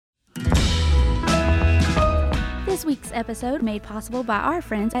This week's episode made possible by our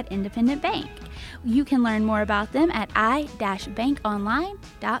friends at Independent Bank. You can learn more about them at i-bankonline.com.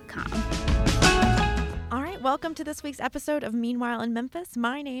 All right, welcome to this week's episode of Meanwhile in Memphis.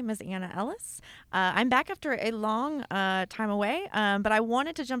 My name is Anna Ellis. I'm back after a long time away, but I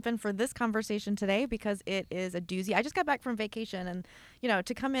wanted to jump in for this conversation today because it is a doozy. I just got back from vacation, and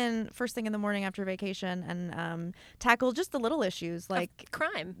to come in first thing in the morning after vacation and tackle just the little issues like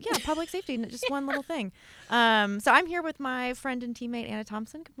crime. Yeah, public safety, just one little thing. So I'm here with my friend and teammate Anna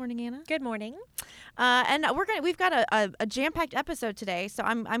Thompson. Good morning, Anna. Good morning. And we've got a jam-packed episode today, so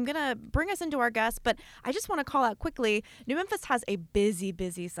I'm gonna bring us into our guests, but I just want to call out quickly, New Memphis has a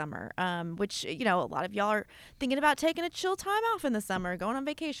busy summer, which, a lot of y'all are thinking about taking a chill time off in the summer, going on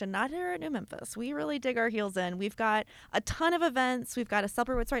vacation. Not here at New Memphis. We really dig our heels in. We've got a ton of events. We've got a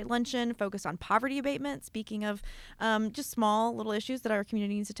Supper What's Right luncheon focused on poverty abatement, speaking of just small little issues that our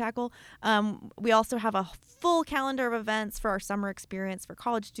community needs to tackle. We also have a full calendar of events for our summer experience for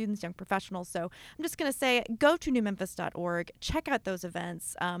college students, young professionals. So I'm just going to say, go to newmemphis.org, check out those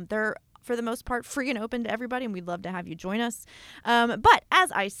events. They're for the most part, free and open to everybody, and we'd love to have you join us. But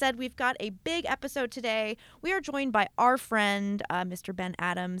as I said, we've got a big episode today. We are joined by our friend, Mr. Ben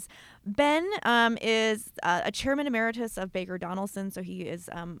Adams. Ben is a chairman emeritus of Baker Donelson, so he is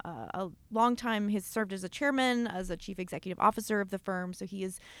a long time. He's served as a chairman, as a chief executive officer of the firm. So he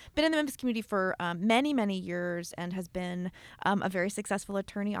has been in the Memphis community for many years and has been a very successful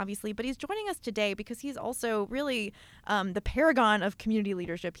attorney, obviously. But he's joining us today because he's also really the paragon of community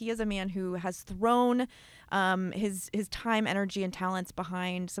leadership. He is a man who has thrown his time, energy, and talents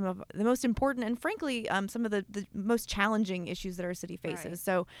behind some of the most important and, frankly, some of the most challenging issues that our city faces. Right.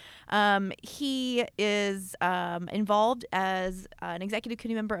 So he is involved as an executive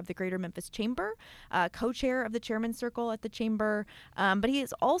committee member of the Greater Memphis Chamber, co-chair of the Chairman's Circle at the Chamber, but he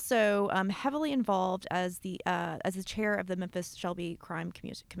is also heavily involved as the chair of the Memphis Shelby Crime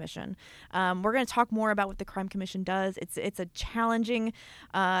Commission. We're going to talk more about what the Crime Commission does. It's a challenging,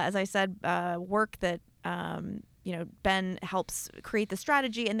 as I said, work that Ben helps create the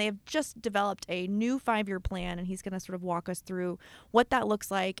strategy, and they have just developed a new 5-year plan, and he's going to sort of walk us through what that looks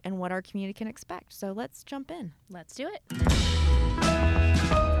like and what our community can expect. So let's jump in. Let's do it.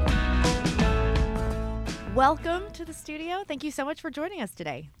 Welcome to the studio. Thank you so much for joining us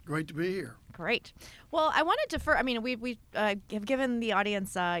today. Great to be here. Great. Well, I wanted to we have given the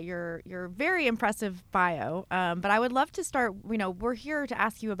audience your very impressive bio, but I would love to start. We're here to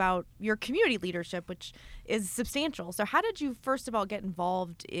ask you about your community leadership, which is substantial. So, how did you first of all get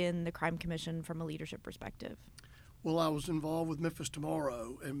involved in the Crime Commission from a leadership perspective? Well, I was involved with Memphis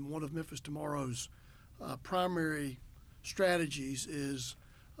Tomorrow, and one of Memphis Tomorrow's primary strategies is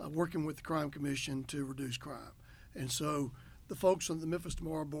working with the Crime Commission to reduce crime. And so the folks on the Memphis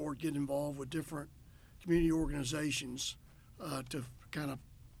Tomorrow board get involved with different community organizations to kind of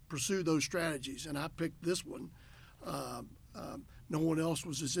pursue those strategies. And I picked this one. No one else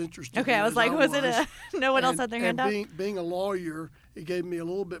was as interested. Okay, I was like, no one else had their hand up? Being a lawyer, it gave me a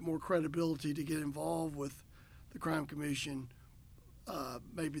little bit more credibility to get involved with the Crime Commission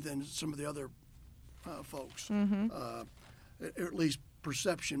maybe than some of the other folks, at least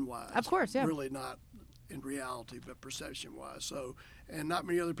perception-wise. Of course, yeah. Really not in reality, but perception-wise. So, and not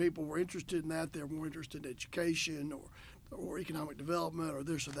many other people were interested in that. They're more interested in education or economic development or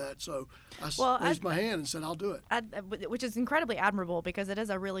this or that. So I raised my hand and said, I'll do it. Which is incredibly admirable because it is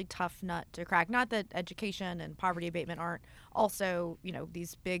a really tough nut to crack. Not that education and poverty abatement aren't also,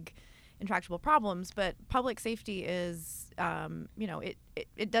 these big intractable problems, but public safety is,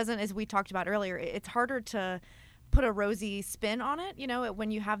 it doesn't, as we talked about earlier, it's harder to put a rosy spin on it.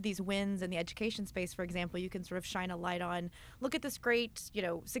 When you have these wins in the education space, for example, you can sort of shine a light on, look at this great,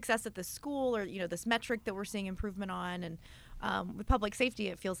 success at the school or, this metric that we're seeing improvement on. And with public safety,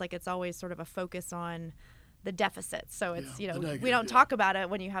 it feels like it's always sort of a focus on the deficits. So it's, we don't talk about it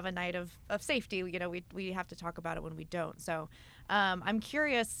when you have a night of safety. We have to talk about it when we don't. So I'm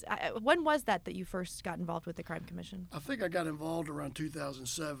curious, when was that you first got involved with the Crime Commission? I think I got involved around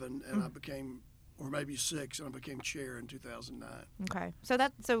 2007, and I became, or maybe 6, and I became chair in 2009. Okay.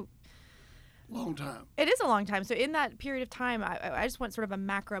 So long time. It is a long time. So in that period of time, I just want sort of a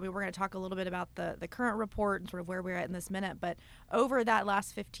macro. We're going to talk a little bit about the current report and sort of where we're at in this minute. But over that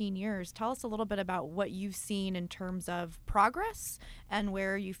last 15 years, tell us a little bit about what you've seen in terms of progress and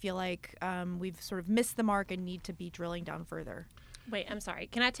where you feel like we've sort of missed the mark and need to be drilling down further. Wait, I'm sorry.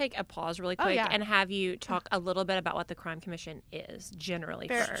 Can I take a pause really quick and have you talk a little bit about what the Crime Commission is generally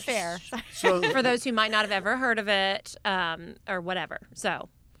first? Fair. So for those who might not have ever heard of it or whatever. So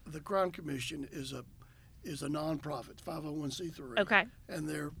the Crime Commission is a nonprofit, 501c3. Okay. And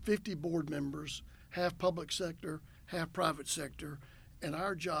there are 50 board members half public sector, half private sector, and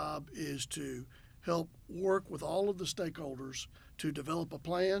our job is to help work with all of the stakeholders to develop a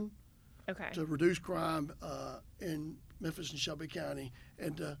plan to reduce crime in Memphis and Shelby County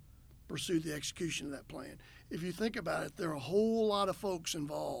and to pursue the execution of that plan. If you think about it, there are a whole lot of folks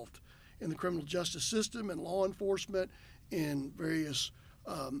involved in the criminal justice system and law enforcement, in various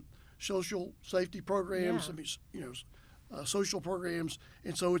social safety programs, social programs,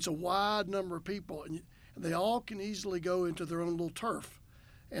 and so it's a wide number of people, and they all can easily go into their own little turf.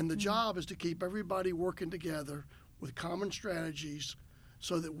 And the job is to keep everybody working together with common strategies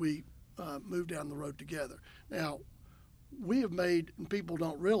so that we move down the road together. Now, we have made, and people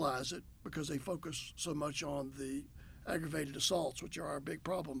don't realize it because they focus so much on the aggravated assaults, which are our big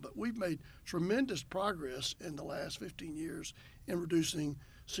problem, but we've made tremendous progress in the last 15 years in reducing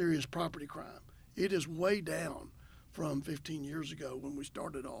serious property crime. It is way down from 15 years ago when we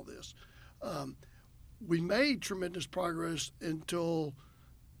started all this. We made tremendous progress until,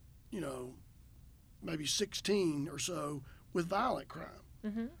 maybe 16 or so with violent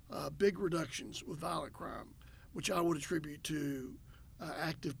crime, big reductions with violent crime, which I would attribute to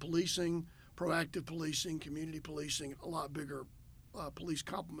active policing, proactive policing, community policing, a lot bigger police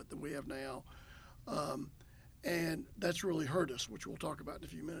complement than we have now. And that's really hurt us, which we'll talk about in a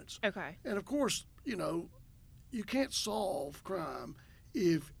few minutes. Okay. And of course, you can't solve crime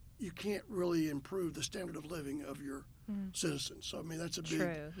if you can't really improve the standard of living of your citizens. So, I mean, that's a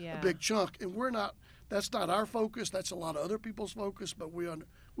big chunk. And that's not our focus. That's a lot of other people's focus, but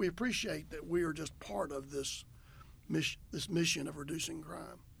we appreciate that we are just part of this mission of reducing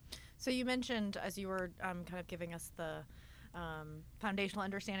crime. So you mentioned, as you were kind of giving us the foundational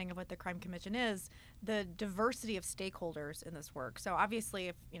understanding of what the Crime Commission is, the diversity of stakeholders in this work. So obviously,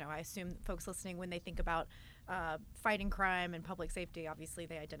 if I assume folks listening, when they think about fighting crime and public safety, obviously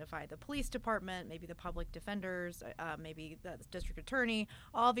they identify the police department, maybe the public defenders, maybe the district attorney,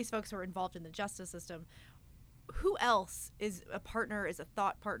 all of these folks who are involved in the justice system. Who else is a partner, is a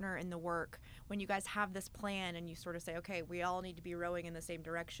thought partner in the work when you guys have this plan and you sort of say, okay, we all need to be rowing in the same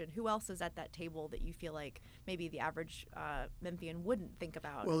direction? Who else is at that table that you feel like maybe the average Memphian wouldn't think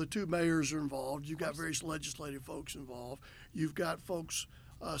about? Well, the two mayors are involved. You've got various legislative folks involved. You've got folks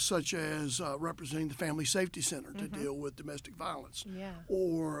such as representing the Family Safety Center to deal with domestic violence,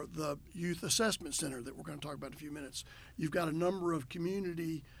 or the Youth Assessment Center that we're going to talk about in a few minutes. You've got a number of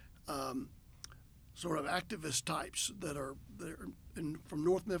community sort of activist types that are from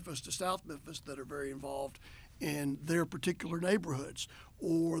North Memphis to South Memphis that are very involved in their particular neighborhoods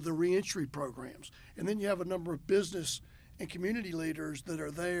or the reentry programs. And then you have a number of business and community leaders that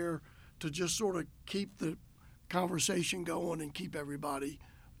are there to just sort of keep the conversation going and keep everybody,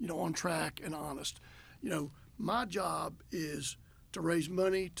 on track and honest. My job is to raise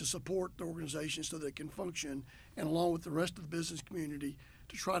money to support the organization so they can function, and along with the rest of the business community,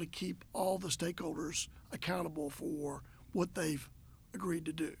 to try to keep all the stakeholders accountable for what they've agreed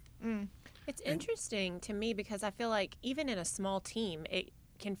to do. It's interesting to me because I feel like even in a small team, it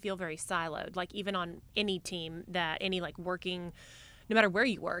can feel very siloed. Like even on any team working, no matter where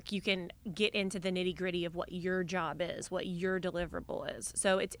you work, you can get into the nitty gritty of what your job is, what your deliverable is.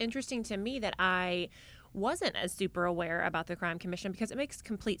 So it's interesting to me that I wasn't as super aware about the Crime Commission because it makes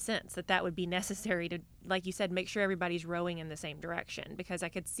complete sense that would be necessary to, like you said, make sure everybody's rowing in the same direction, because I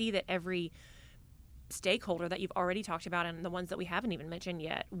could see that every stakeholder that you've already talked about and the ones that we haven't even mentioned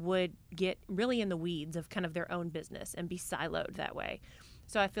yet would get really in the weeds of kind of their own business and be siloed that way.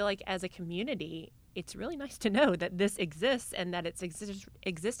 So I feel like as a community, it's really nice to know that this exists and that it's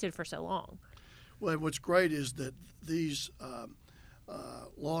existed for so long. Well, what's great is that these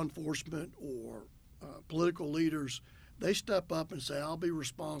law enforcement or political leaders, they step up and say, I'll be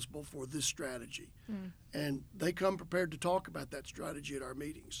responsible for this strategy. And they come prepared to talk about that strategy at our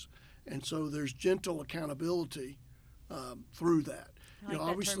meetings. And so there's gentle accountability through that. I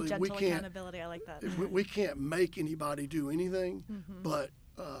like that term, gentle accountability. I like that. We can't make anybody do anything, but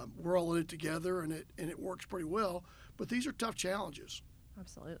we're all in it together, and it works pretty well. But these are tough challenges.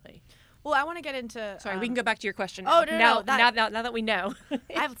 Absolutely. Well, I want to get into... Sorry, we can go back to your question. Oh, no. Now that we know.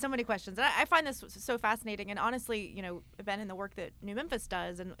 I have so many questions. And I find this so fascinating. And honestly, Ben, in the work that New Memphis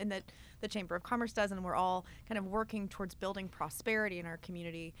does and that the Chamber of Commerce does, and we're all kind of working towards building prosperity in our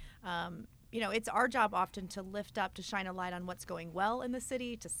community, it's our job often to lift up, to shine a light on what's going well in the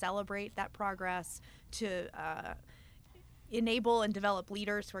city, to celebrate that progress, to enable and develop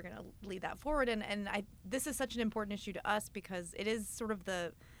leaders who are going to lead that forward. And this is such an important issue to us because it is sort of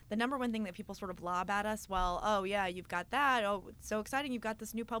the number one thing that people sort of lob at us. Well, oh yeah, you've got that. Oh, it's so exciting. You've got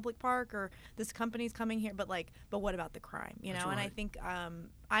this new public park, or this company's coming here. But what about the crime? That's And right. I think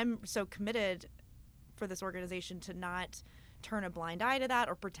I'm so committed for this organization to not turn a blind eye to that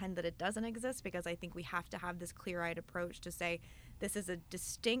or pretend that it doesn't exist, because I think we have to have this clear-eyed approach to say this is a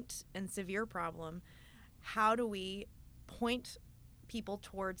distinct and severe problem. How do we point people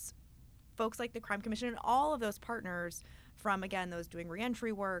towards folks like the Crime Commission and all of those partners, from, again, those doing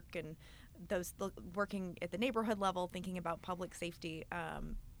reentry work and those working at the neighborhood level, thinking about public safety,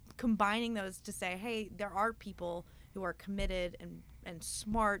 combining those to say, hey, there are people who are committed and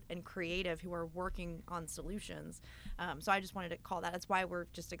smart and creative who are working on solutions. So I just wanted to call that. That's why we're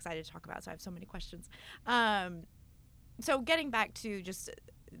just excited to talk about it. So I have so many questions. So getting back to just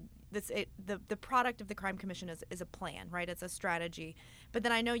the product of the Crime Commission is a plan, right? It's a strategy. But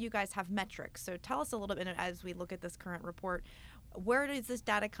then I know you guys have metrics. So tell us a little bit, as we look at this current report, where does this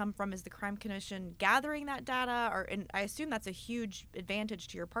data come from? Is the Crime Commission gathering that data? And I assume that's a huge advantage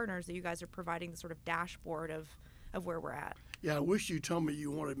to your partners that you guys are providing the sort of dashboard of where we're at. Yeah, I wish you told me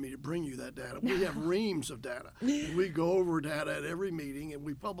you wanted me to bring you that data. We have reams of data. We go over data at every meeting, and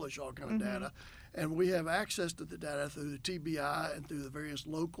we publish all kind of data. And we have access to the data through the TBI and through the various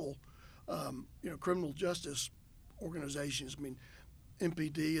local, criminal justice organizations. I mean,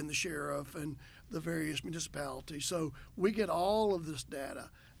 MPD and the sheriff and the various municipalities. So we get all of this data,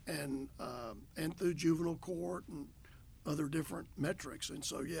 and through juvenile court and other different metrics. And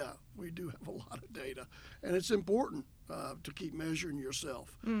so, yeah, we do have a lot of data, and it's important to keep measuring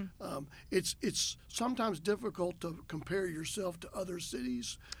yourself. It's sometimes difficult to compare yourself to other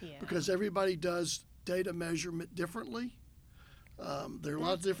cities because everybody does data measurement differently. There are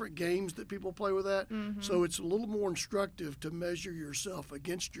lots of different games that people play with that. So it's a little more instructive to measure yourself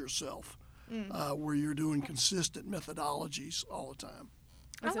against yourself, where you're doing consistent methodologies all the time.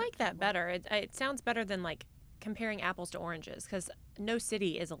 I like that better. It sounds better than like comparing apples to oranges, because no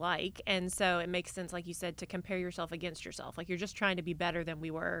city is alike, and so it makes sense, like you said, to compare yourself against yourself. Like you're just trying to be better than we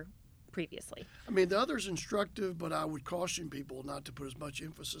were previously. I mean, the other's instructive, but I would caution people not to put as much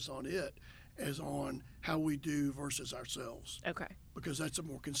emphasis on it as on how we do versus ourselves. Okay. Because that's a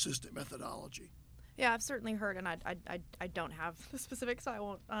more consistent methodology. Yeah, I've certainly heard, and I don't have the specifics, so I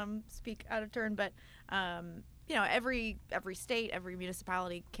won't speak out of turn. But every state, every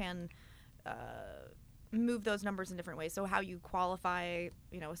municipality can move those numbers in different ways. So how you qualify,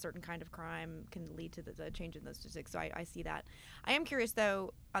 a certain kind of crime can lead to the change in those statistics. So I see that. I am curious,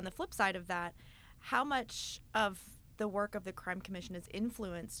 though, on the flip side of that, how much of the work of the Crime Commission is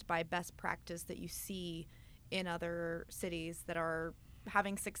influenced by best practice that you see in other cities that are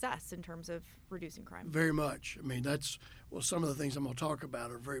having success in terms of reducing crime? Very much. I mean, some of the things I'm going to talk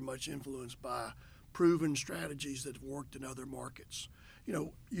about are very much influenced by proven strategies that have worked in other markets.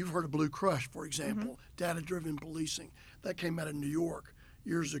 You've heard of Blue Crush, for example, data-driven policing. That came out of New York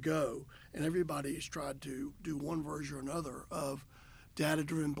years ago, and everybody has tried to do one version or another of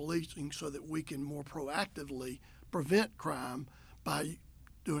data-driven policing so that we can more proactively prevent crime by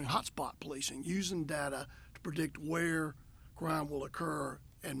doing hotspot policing, using data to predict where crime will occur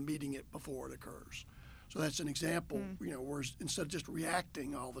and meeting it before it occurs. So that's an example, where instead of just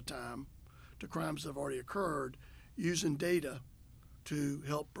reacting all the time to crimes that have already occurred, using data to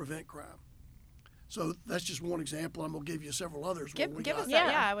help prevent crime. So that's just one example. I'm going to give you several others. Give us that.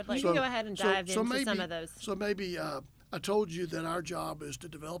 Yeah, I would like you can go ahead and dive into some of those. So maybe I told you that our job is to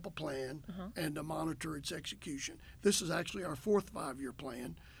develop a plan and to monitor its execution. This is actually our fourth 5-year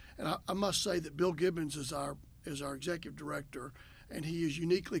plan. And I must say that Bill Gibbons is our executive director, and he is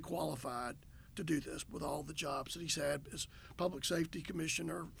uniquely qualified to do this with all the jobs that he's had as public safety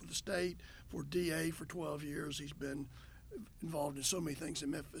commissioner for the state, for DA for 12 years. He's been involved in so many things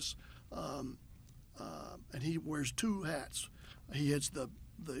in Memphis, and he wears 2 hats. He heads the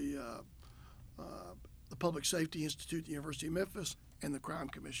Public Safety Institute at the University of Memphis and the Crime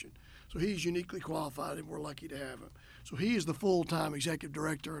Commission. So he's uniquely qualified, and we're lucky to have him. So he is the full-time executive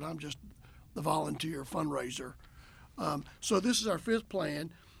director, and I'm just the volunteer fundraiser. So this is our 5th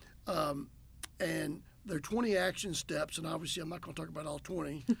plan, and there are 20 action steps, and obviously I'm not going to talk about all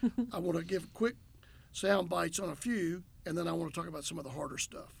 20. I want to give quick sound bites on a few, and then I want to talk about some of the harder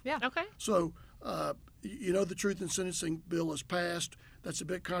stuff. Yeah. Okay. So, the Truth in Sentencing bill is passed. That's a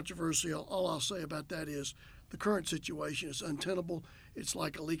bit controversial. All I'll say about that is the current situation is untenable. It's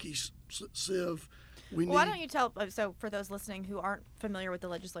like a leaky sieve. Why don't you tell, so for those listening who aren't familiar with the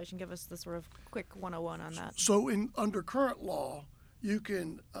legislation, give us the sort of quick 101 on that. So under current law, you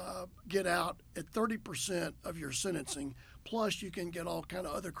can get out at 30% of your sentencing, plus you can get all kind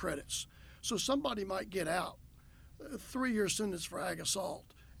of other credits. So somebody might get out, a 3-year sentence for ag assault,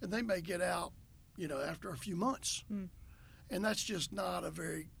 and they may get out, after a few months. And that's just not a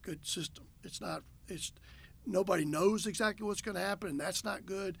very good system. nobody knows exactly what's going to happen, and that's not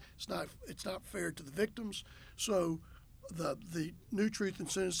good. It's not fair to the victims. So the new Truth in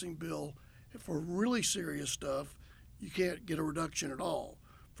Sentencing bill, for really serious stuff, you can't get a reduction at all.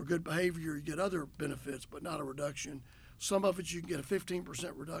 For good behavior, you get other benefits, but not a reduction. Some of it you can get a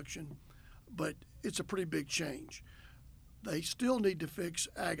 15% reduction, but it's a pretty big change. They still need to fix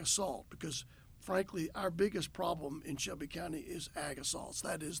ag assault because, frankly, our biggest problem in Shelby County is ag assaults.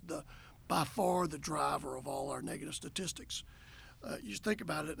 That is by far the driver of all our negative statistics. You think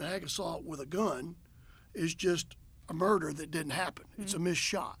about it, an ag assault with a gun is just a murder that didn't happen. Mm-hmm. It's a missed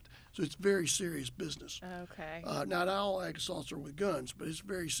shot. So it's very serious business. Okay. Not all ag assaults are with guns, but it's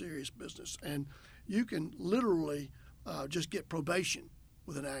very serious business. And you can literally just get probation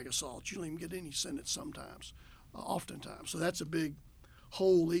with an ag assault. You don't even get any sentence sometimes, oftentimes. So that's a big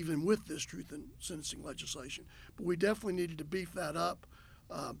hole even with this Truth in Sentencing legislation. But we definitely needed to beef that up.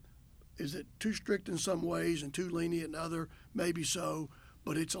 Is it too strict in some ways and too lenient in other? Maybe so,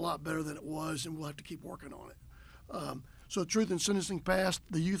 but it's a lot better than it was, and we'll have to keep working on it. So Truth in Sentencing passed.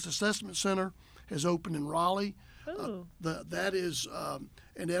 The Youth Assessment Center has opened in Raleigh. That is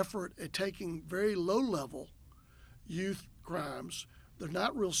an effort at taking very low-level youth crimes, they're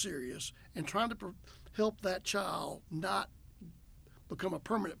not real serious, and trying to help that child not become a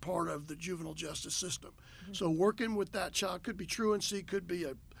permanent part of the juvenile justice system. Mm-hmm. So working with that child, could be truancy, could be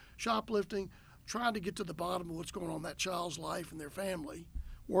a shoplifting, trying to get to the bottom of what's going on in that child's life and their family,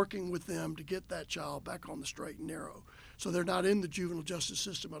 working with them to get that child back on the straight and narrow. So they're not in the juvenile justice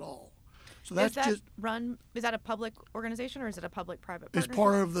system at all. So that's is that a public organization or is it a public-private It's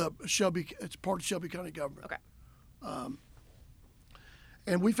partnership? It's part of Shelby County government. Okay.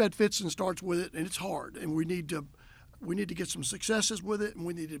 And we've had fits and starts with it, and it's hard, and we need to get some successes with it, and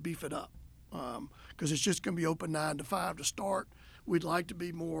we need to beef it up because it's just going to be open 9 to 5 to start. We'd like to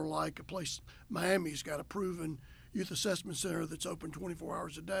be more like a place. Miami's got a proven youth assessment center that's open 24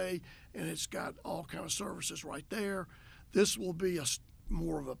 hours a day, and it's got all kind of services right there. This will be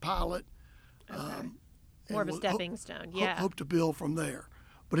more of a pilot. Okay. More of a stepping stone. Yeah. Hope to build from there,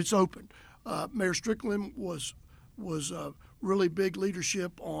 but it's open. Mayor Strickland was really big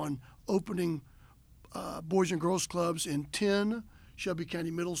leadership on opening Boys and Girls Clubs in 10 Shelby County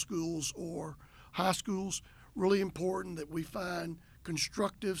middle schools or high schools. Really important that we find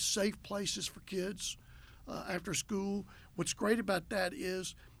constructive, safe places for kids after school. What's great about that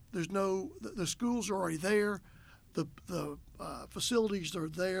is the schools are already there. The facilities are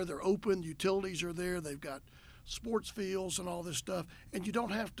there. They're open. Utilities are there. They've got sports fields and all this stuff. And you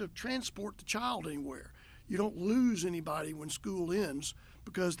don't have to transport the child anywhere. You don't lose anybody when school ends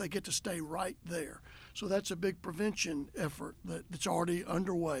because they get to stay right there. So that's a big prevention effort that's already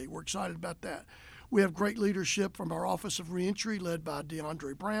underway. We're excited about that. We have great leadership from our Office of Reentry led by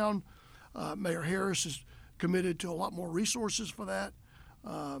DeAndre Brown. Mayor Harris is committed to a lot more resources for that,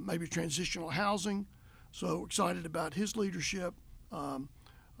 maybe transitional housing. So excited about his leadership with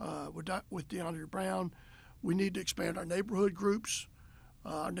DeAndre Brown. We need to expand our neighborhood groups,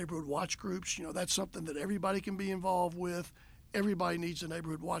 our neighborhood watch groups. That's something that everybody can be involved with. Everybody needs a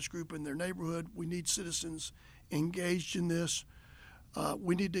neighborhood watch group in their neighborhood. We need citizens engaged in this.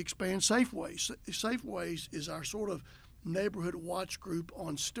 We need to expand Safeways. Safeways is our sort of neighborhood watch group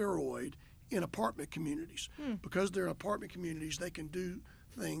on steroid in apartment communities. Because they're in apartment communities, they can do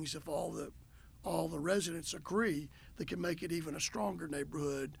things if all the residents agree. They can make it even a stronger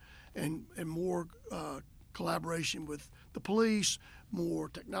neighborhood and more collaboration with the police, more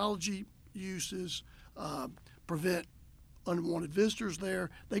technology uses, prevent unwanted visitors there.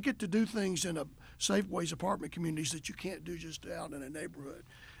 They get to do things in a Safeways apartment communities that you can't do just out in a neighborhood.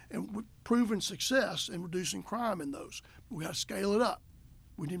 And we've proven success in reducing crime in those. We got to scale it up.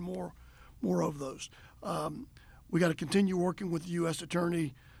 We need more of those. We got to continue working with the U.S.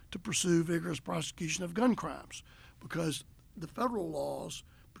 Attorney to pursue vigorous prosecution of gun crimes because the federal laws,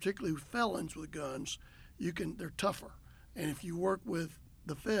 particularly with felons with guns, they're tougher. And if you work with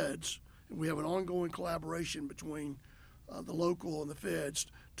the feds, and we have an ongoing collaboration between the local and the feds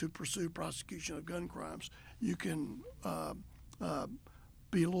to pursue prosecution of gun crimes, you can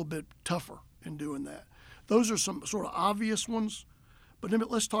be a little bit tougher in doing that. Those are some sort of obvious ones, but then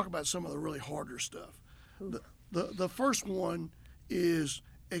let's talk about some of the really harder stuff. The first one is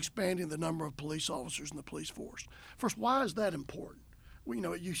expanding the number of police officers in the police force. First, why is that important?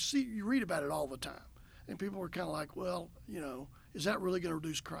 Well, you read about it all the time, and people are kind of like, well, is that really going to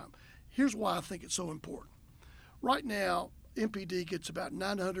reduce crime? Here's why I think it's so important. Right now, MPD gets about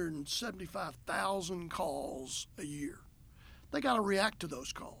 975,000 calls a year. They got to react to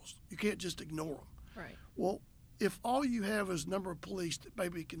those calls. You can't just ignore them. Right. Well, if all you have is a number of police that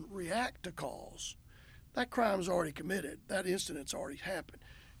maybe can react to calls, that crime's already committed. That incident's already happened.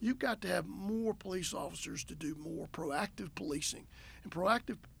 You've got to have more police officers to do more proactive policing. And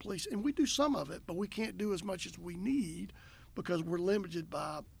proactive police, and we do some of it, but we can't do as much as we need because we're limited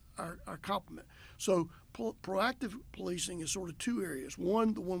by our complement. So proactive policing is sort of two areas.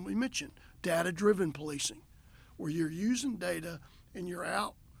 One, the one we mentioned, data-driven policing, where you're using data and you're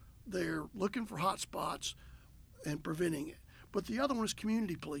out there looking for hot spots and preventing it. But the other one is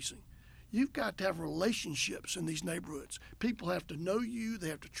community policing. You've got to have relationships in these neighborhoods. People have to know you. They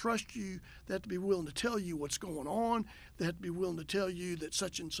have to trust you. They have to be willing to tell you what's going on. They have to be willing to tell you that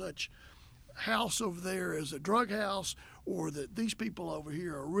such and such house over there is a drug house, or that these people over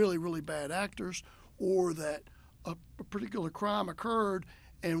here are really, really bad actors, or that a particular crime occurred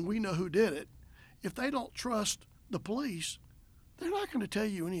and we know who did it. If they don't trust the police, they're not going to tell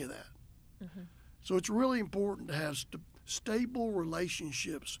you any of that. Mm-hmm. So it's really important to have stable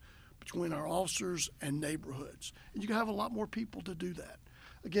relationships between our officers and neighborhoods. And you can have a lot more people to do that.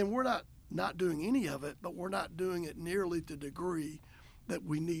 Again, we're not doing any of it, but we're not doing it nearly to the degree that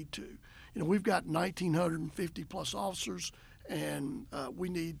we need to. We've got 1,950 plus officers, and we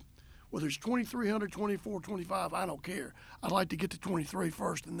need, whether it's 2,300, 24, 25, I don't care. I'd like to get to 23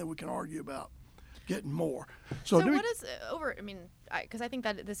 first, and then we can argue about getting more. So what is over, because I think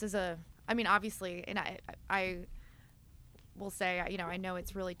that this is obviously, and I will say, I know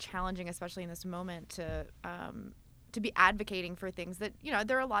it's really challenging, especially in this moment, to be advocating for things that,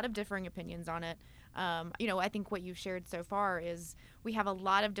 there are a lot of differing opinions on it. I think what you've shared so far is we have a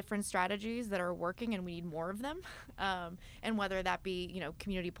lot of different strategies that are working, and we need more of them. And whether that be,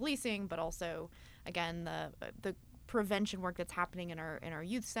 community policing, but also, again, the prevention work that's happening in our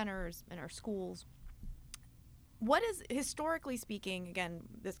youth centers, in our schools. What is, historically speaking, again,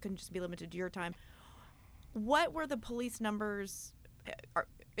 this can just be limited to your time, what were the police numbers?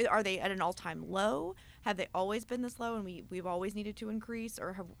 Are they at an all-time low? Have they always been this low, and we've always needed to increase?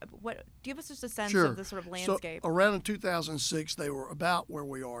 Or do you give us just a sense of the sort of landscape? So around in 2006, they were about where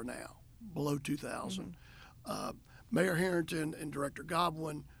we are now, below 2,000. Mm-hmm. Mayor Harrington and Director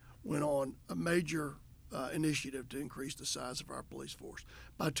Godwin went on a major initiative to increase the size of our police force.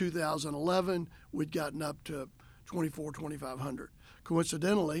 By 2011, we'd gotten up to 2,500.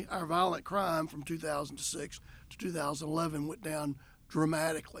 Coincidentally, our violent crime from 2006 to 2011 went down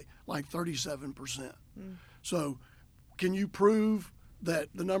dramatically, like 37%. Mm. So can you prove that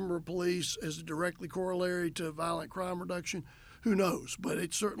the number of police is directly corollary to violent crime reduction? Who knows? But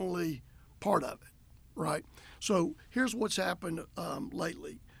it's certainly part of it, right? So here's what's happened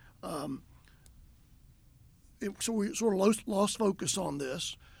lately. So we sort of lost focus on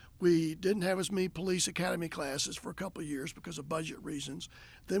this. We didn't have as many police academy classes for a couple of years because of budget reasons.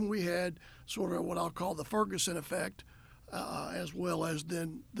 Then we had sort of what I'll call the Ferguson effect, as well as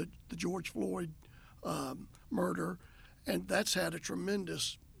then the George Floyd murder. And that's had a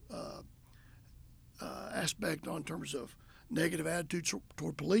tremendous aspect in terms of negative attitudes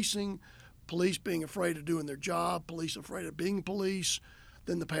toward policing, police being afraid of doing their job, police afraid of being police.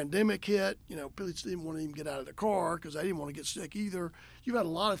 Then the pandemic hit. Police didn't want to even get out of their car because they didn't want to get sick either. You've had a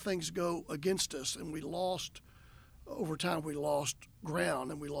lot of things go against us, and over time, we lost ground,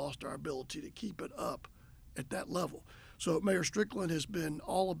 and we lost our ability to keep it up at that level. So Mayor Strickland has been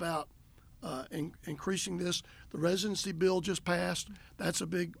all about increasing this. The residency bill just passed. That's a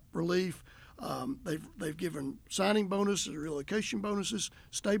big relief. They've given signing bonuses, relocation bonuses,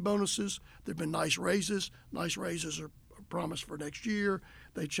 stay bonuses. There have been nice raises. Nice raises are promised for next year.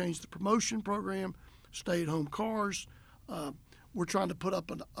 They changed the promotion program, stay-at-home cars. We're trying to put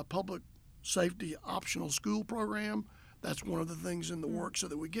up a public safety optional school program. That's one of the things in the work so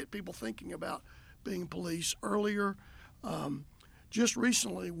that we get people thinking about being police earlier. Just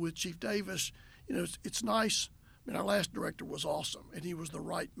recently with Chief Davis, it's nice. Our last director was awesome, and he was the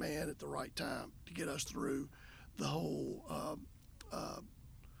right man at the right time to get us through the whole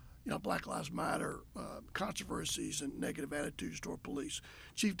Black Lives Matter controversies and negative attitudes toward police.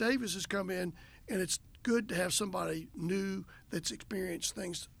 Chief Davis has come in, and it's good to have somebody new that's experienced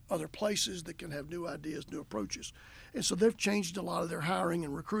things other places that can have new ideas, new approaches. And so they've changed a lot of their hiring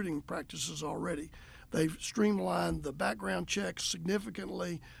and recruiting practices already. They've streamlined the background checks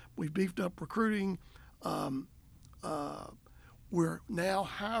significantly. We've beefed up recruiting. We're now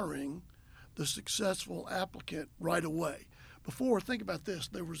hiring the successful applicant right away. Before, think about this,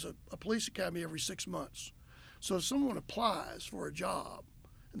 there was a police academy every 6 months. So if someone applies for a job,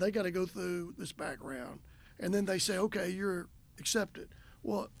 and they got to go through this background, and then they say, okay, you're accepted.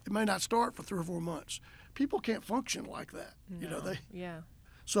 Well, it may not start for 3 or 4 months. People can't function like that. No. Yeah.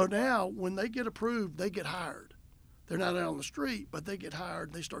 So now when they get approved, they get hired. they're not out on the street, but they get hired,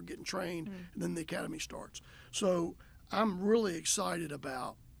 and they start getting trained, and then the academy starts. So I'm really excited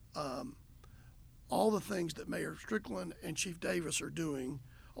about all the things that Mayor Strickland and Chief Davis are doing,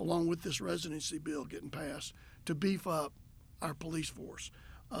 along with this residency bill getting passed, to beef up our police force.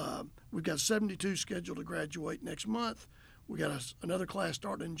 We've got 72 scheduled to graduate next month. We got another class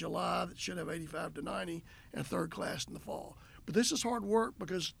starting in July that should have 85 to 90, and a third class in the fall. But this is hard work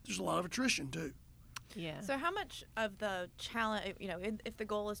because there's a lot of attrition too. Yeah. So how much of the challenge, if the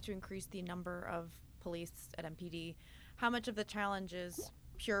goal is to increase the number of police at MPD, how much of the challenge is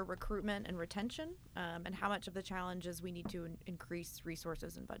pure recruitment and retention, and how much of the challenge is we need to increase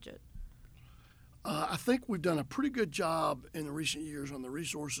resources and budget? I think we've done a pretty good job in the recent years on the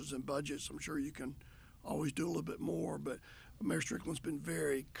resources and budgets. I'm sure you can always do a little bit more, but Mayor Strickland's been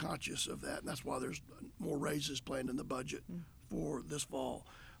very conscious of that, and that's why there's more raises planned in the budget for this fall.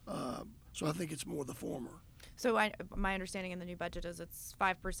 So I think it's more the former. So my understanding in the new budget is it's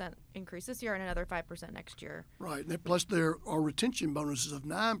 5% increase this year and another 5% next year. Right, and plus there are retention bonuses of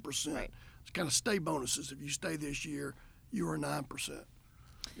 9%. Right. It's kind of stay bonuses. If you stay this year, you are 9%.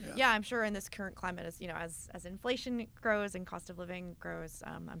 Yeah, I'm sure in this current climate, as inflation grows and cost of living grows,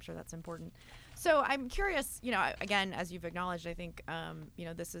 I'm sure that's important. So I'm curious, again, as you've acknowledged, I think,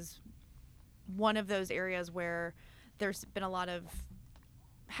 this is one of those areas where there's been a lot of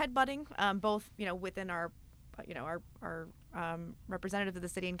headbutting, both, within our representatives of the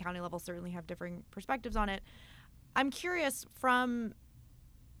city and county level certainly have differing perspectives on it. I'm curious from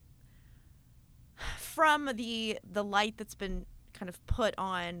the light that's been kind of put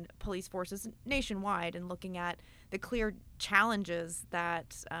on police forces nationwide and looking at the clear challenges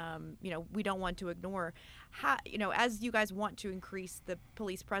that we don't want to ignore. How, as you guys want to increase the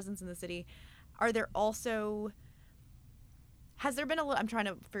police presence in the city, has there been I'm trying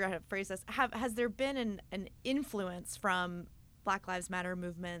to figure out how to phrase this. Has there been an influence from Black Lives Matter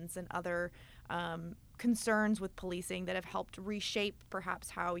movements and other concerns with policing that have helped reshape perhaps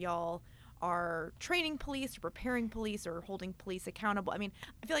how y'all are training police or preparing police or holding police accountable? I mean,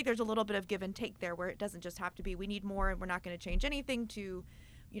 I feel like there's a little bit of give and take there where it doesn't just have to be we need more and we're not going to change anything to,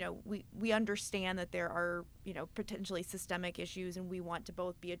 we understand that there are, potentially systemic issues and we want to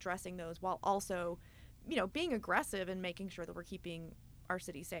both be addressing those while also, being aggressive and making sure that we're keeping our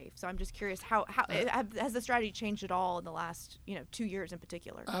city safe. So I'm just curious, how has the strategy changed at all in the last 2 years in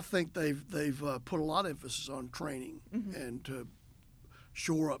particular? I think they've put a lot of emphasis on training and to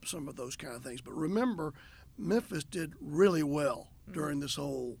shore up some of those kind of things. But remember, Memphis did really well during this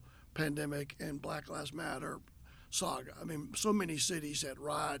whole pandemic and Black Lives Matter saga. I mean, so many cities had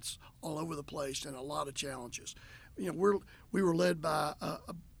riots all over the place and a lot of challenges. We were led by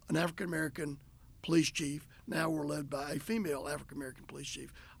an African American police chief. Now we're led by a female African American police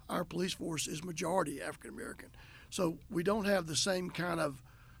chief. Our police force is majority African American. So we don't have the same kind of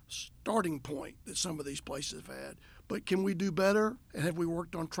starting point that some of these places have had. But can we do better? And have we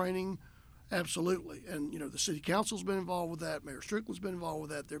worked on training? Absolutely. And, the city council's been involved with that. Mayor Strickland's been involved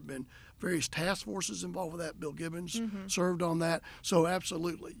with that. There have been various task forces involved with that. Bill Gibbons served on that. So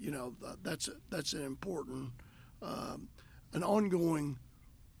absolutely, that's an important, an ongoing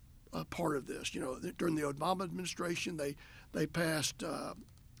part of this. During the Obama administration, they passed,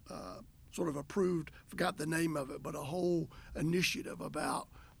 sort of approved, forgot the name of it, but a whole initiative about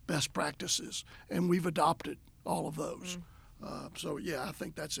best practices. And we've adopted all of those. So, yeah, I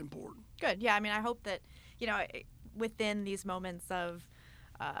think that's important. Good. Yeah, I mean, I hope that, within these moments of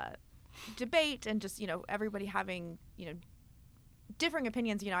debate and just, everybody having, differing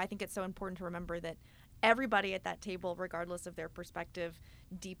opinions, I think it's so important to remember that everybody at that table, regardless of their perspective,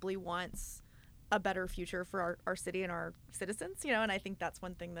 deeply wants a better future for our city and our citizens, and I think that's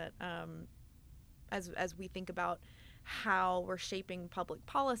one thing that as we think about how we're shaping public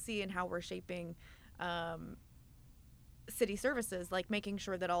policy and how we're shaping city services, like making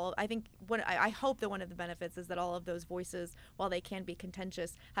sure that I hope that one of the benefits is that all of those voices, while they can be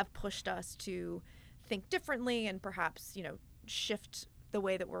contentious, have pushed us to think differently and perhaps, shift the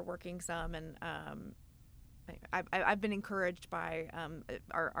way that we're working some. And I've been encouraged by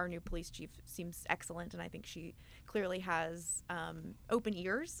our new police chief. Seems excellent, and I think she clearly has open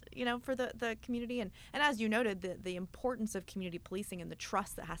ears, for the community. And as you noted, the importance of community policing and the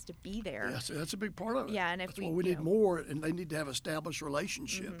trust that has to be there. Yes, that's a big part of it. Yeah, and if that's why we need more, and they need to have established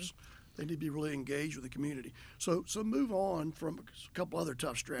relationships. They need to be really engaged with the community. So move on from a couple other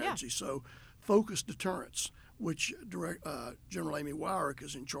tough strategies. Yeah. So focused deterrence, which General Amy Wyrick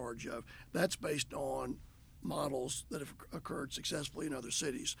is in charge of. That's based on models that have occurred successfully in other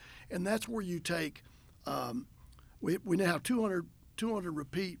cities. And that's where you take, we now have 200 200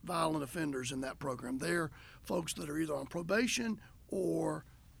 repeat violent offenders in that program. They're folks that are either on probation or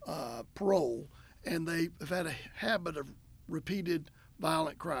parole, and they have had a habit of repeated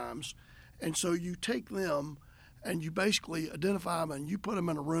violent crimes. And so you take them and you basically identify them and you put them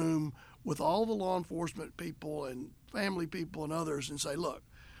in a room with all the law enforcement people and family people and others and say, look,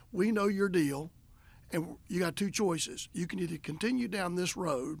 we know your deal, and you got two choices. You can either continue down this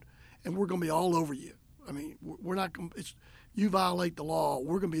road, and we're going to be all over you. I mean, we're not going to, you violate the law,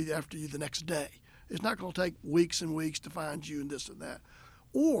 we're going to be after you the next day. It's not going to take weeks and weeks to find you and this and that.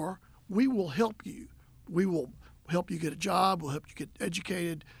 Or we will help you. We will help you get a job, we'll help you get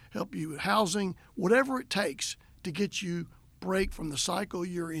educated, help you with housing, whatever it takes to get you break from the cycle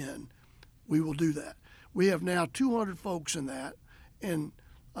you're in, we will do that. We have now 200 folks in that, and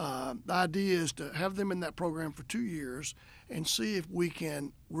the idea is to have them in that program for 2 years and see if we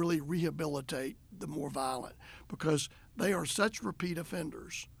can really rehabilitate the more violent, because they are such repeat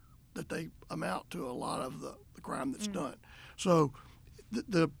offenders that they amount to a lot of the crime that's done. So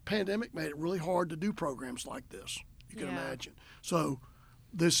the pandemic made it really hard to do programs like this. You can imagine. So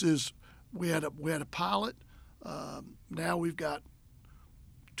this is, we had a pilot. Now we've got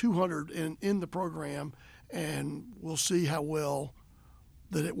 200 in the program, and we'll see how well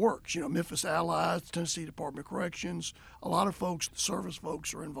that it works. You know, Memphis Allies, Tennessee Department of Corrections, a lot of folks, the service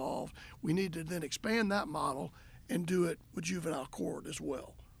folks are involved. We need to then expand that model and do it with juvenile court as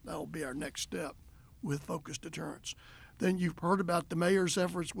well. That will be our next step with focused deterrence. Then you've heard about the mayor's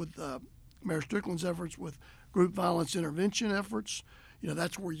efforts with Mayor Strickland's efforts with group violence intervention efforts. You know,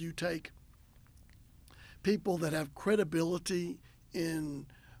 that's where you take people that have credibility in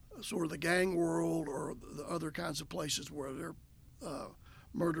sort of the gang world or the other kinds of places where there are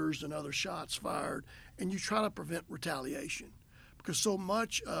murders and other shots fired, and you try to prevent retaliation, because so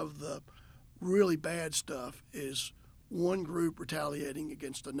much of the really bad stuff is one group retaliating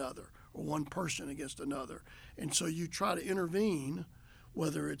against another or one person against another. And so you try to intervene,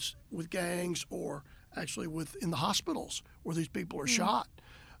 whether it's with gangs or actually in the hospitals where these people are shot.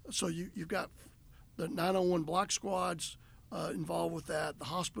 So you've got the 901 block squads involved with that. The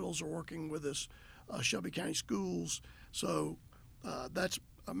hospitals are working with us, Shelby County Schools. So that's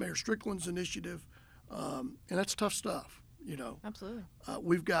Mayor Strickland's initiative, and that's tough stuff, you know. Absolutely.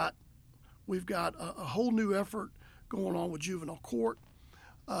 We've got a whole new effort going on with juvenile court.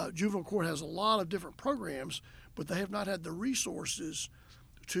 Juvenile court has a lot of different programs, but they have not had the resources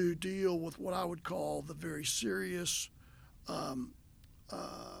to deal with what I would call the very serious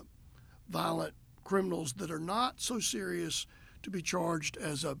violent criminals that are not so serious to be charged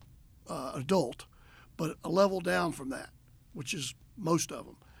as a adult, but a level down from that, which is most of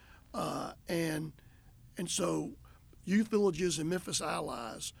them. And so youth villages and Memphis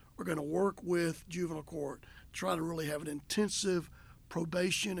Allies are going to work with juvenile court to try to really have an intensive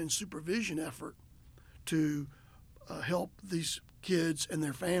probation and supervision effort to help these kids and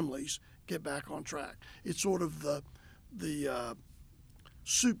their families get back on track. It's sort of the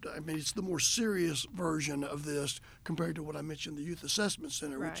it's the more serious version of this compared to what I mentioned, the Youth Assessment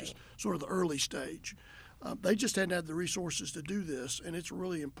Center, which is sort of the early stage. They just hadn't had the resources to do this, and it's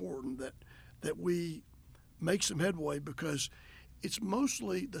really important that we make some headway, because it's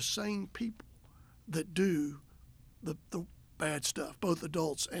mostly the same people that do the bad stuff, both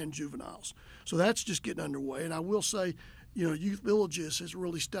adults and juveniles. So that's just getting underway. And I will say, you know, Youth Villages has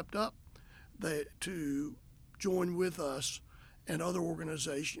really stepped up to join with us and other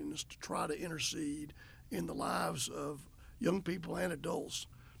organizations to try to intercede in the lives of young people and adults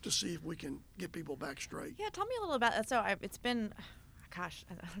to see if we can get people back straight. Yeah, tell me a little about that. So it's been, gosh,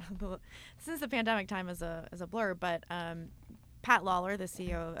 I don't know, since the pandemic time as a blur, but Pat Lawler, the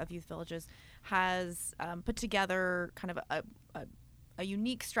CEO of Youth Villages, has put together kind of a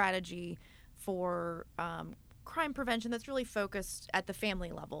unique strategy for crime prevention that's really focused at the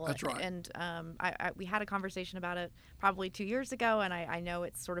family level. That's right. And we had a conversation about it probably 2 years ago, and I know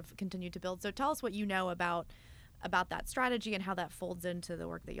it's sort of continued to build. So tell us what you know about that strategy and how that folds into the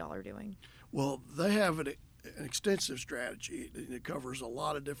work that y'all are doing. Well, they have an extensive strategy. It covers a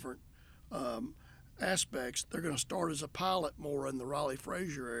lot of different aspects. They're going to start as a pilot more in the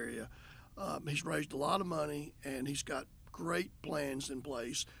Raleigh-Frazier area. He's raised a lot of money, and he's got great plans in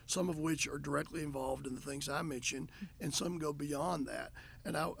place, some of which are directly involved in the things I mentioned, and some go beyond that.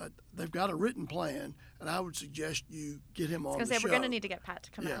 And they've got a written plan, and I would suggest you get him on the show. We're going to need to get Pat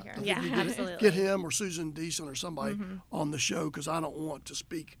to come out here. Yeah, absolutely. Get him or Susan Deason or somebody on the show, because I don't want to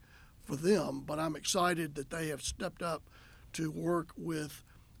speak for them, but I'm excited that they have stepped up to work with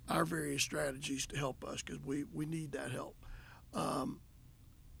our various strategies to help us, because we need that help.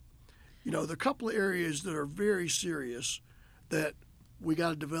 You know, there are a couple of areas that are very serious that we got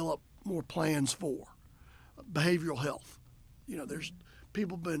to develop more plans for behavioral health. There's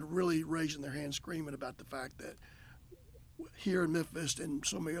people been really raising their hands, screaming about the fact that here in Memphis and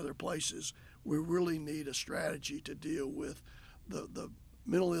so many other places, we really need a strategy to deal with the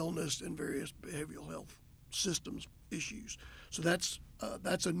mental illness and various behavioral health systems issues. So that's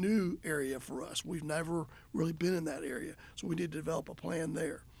a new area for us. We've never really been in that area, so we need to develop a plan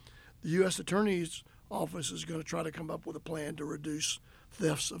there. The U.S. Attorney's Office is going to try to come up with a plan to reduce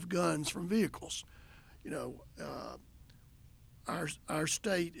thefts of guns from vehicles. Our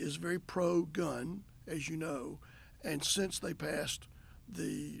state is very pro-gun, as you know, and since they passed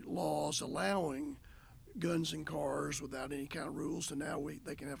the laws allowing guns in cars without any kind of rules, and now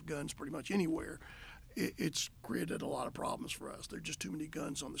they can have guns pretty much anywhere, it's created a lot of problems for us. There are just too many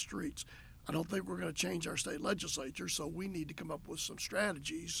guns on the streets. I don't think we're going to change our state legislature, so we need to come up with some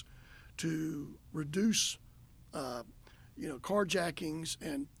strategies to reduce, carjackings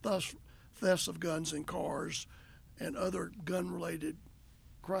and thefts of guns in cars and other gun-related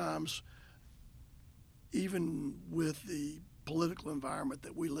crimes, even with the political environment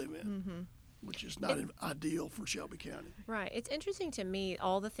that we live in, which is not ideal for Shelby County. Right. It's interesting to me,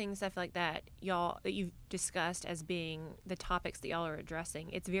 all the things I feel like that you've discussed as being the topics that y'all are addressing.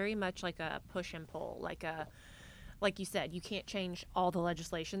 It's very much like a push and pull, like you said, you can't change all the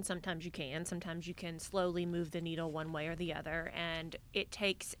legislation. Sometimes you can. Sometimes you can slowly move the needle one way or the other. And it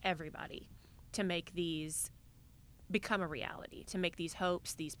takes everybody to make these become a reality, to make these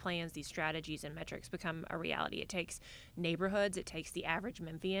hopes, these plans, these strategies and metrics become a reality. It takes neighborhoods. It takes the average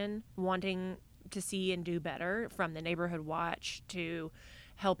Memphian wanting to see and do better, from the neighborhood watch to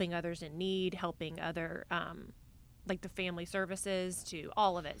helping others in need, helping other, like the family services, to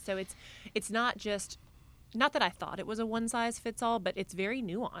all of it. So it's not just... Not that I thought it was a one-size-fits-all, but it's very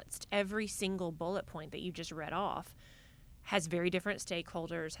nuanced. Every single bullet point that you just read off has very different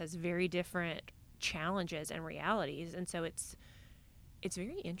stakeholders, has very different challenges and realities, and so it's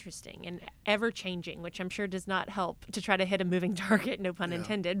very interesting and ever-changing, which I'm sure does not help to try to hit a moving target, no pun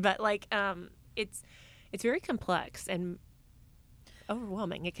intended. But it's very complex and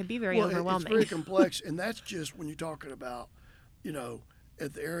overwhelming. It can be very overwhelming. It's very complex, and that's just when you're talking about,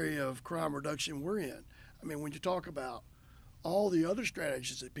 at the area of crime reduction we're in. I mean, when you talk about all the other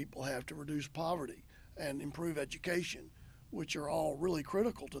strategies that people have to reduce poverty and improve education, which are all really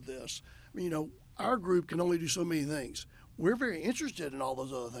critical to this, I mean, our group can only do so many things. We're very interested in all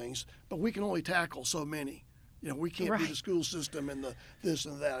those other things, but we can only tackle so many. We can't do the school system and the this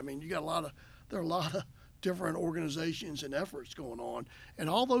and that. I mean, there are a lot of different organizations and efforts going on, and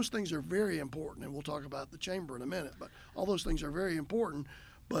all those things are very important, and we'll talk about the chamber in a minute, but all those things are very important.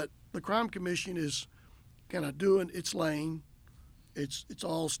 But the Crime Commission is kind of doing its lane. It's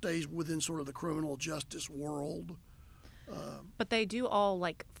all stays within sort of the criminal justice world. But they do all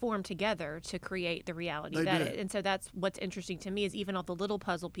form together to create the reality and so that's what's interesting to me, is even all the little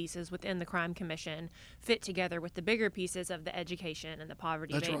puzzle pieces within the Crime Commission fit together with the bigger pieces of the education and the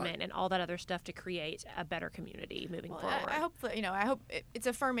poverty abatement and all that other stuff to create a better community moving forward. I hope it's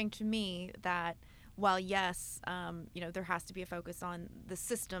affirming to me that while yes, there has to be a focus on the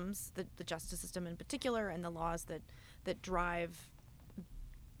systems, the justice system in particular, and the laws that drive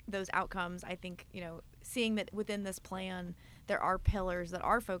those outcomes, I think, seeing that within this plan there are pillars that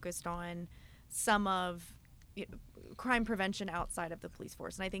are focused on some of crime prevention outside of the police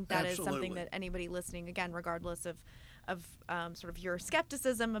force. And I think that is something that anybody listening, again, regardless of sort of your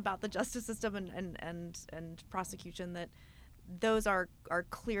skepticism about the justice system and prosecution, that those are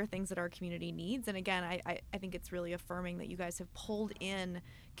clear things that our community needs. And again, I think it's really affirming that you guys have pulled in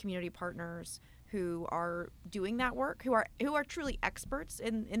community partners who are doing that work, who are truly experts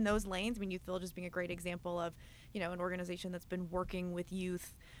in those lanes. I mean, Youth Village is being a great example of, an organization that's been working with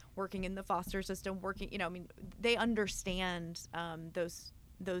youth, working in the foster system, they understand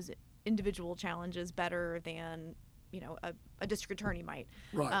those individual challenges better than a district attorney might.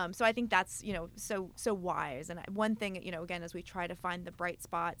 Right. So I think that's so wise. And one thing, again, as we try to find the bright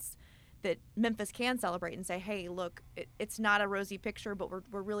spots that Memphis can celebrate and say, hey, look, it's not a rosy picture, but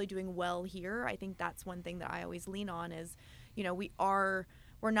we're really doing well here. I think that's one thing that I always lean on is,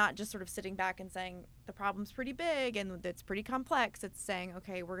 we're not just sort of sitting back and saying the problem's pretty big and it's pretty complex. It's saying,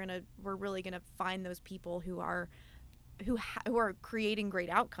 okay, we're really gonna find those people who are creating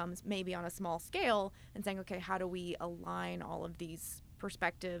great outcomes, maybe on a small scale, and saying, okay, how do we align all of these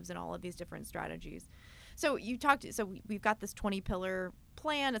perspectives and all of these different strategies? So we've got this 20-pillar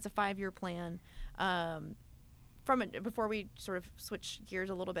plan. It's a 5-year plan. Before we sort of switch gears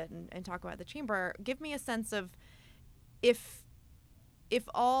a little bit and talk about the chamber, give me a sense of if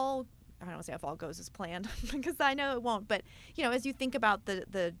all I don't want to say if all goes as planned because I know it won't, but as you think about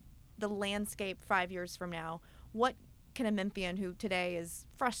the landscape 5 years from now, what can a Memphian who today is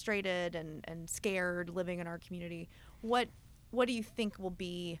frustrated and scared living in our community, what do you think will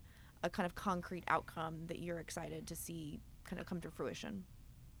be a kind of concrete outcome that you're excited to see kind of come to fruition?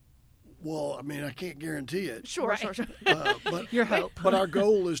 Well, I mean, I can't guarantee it. Sure. But Your hope. But our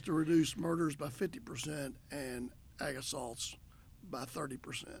goal is to reduce murders by 50% and ag assaults by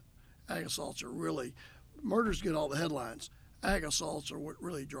 30%. Ag assaults are really, murders get all the headlines. Ag assaults are what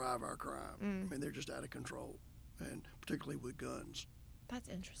really drive our crime. I mean, they're just out of control, and particularly with guns. That's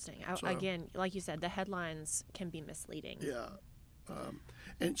interesting. So- Again, like you said, the headlines can be misleading. Yeah.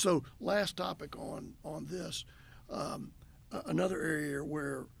 And so last topic on this, another area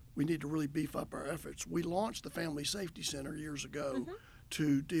where we need to really beef up our efforts. We launched the Family Safety Center years ago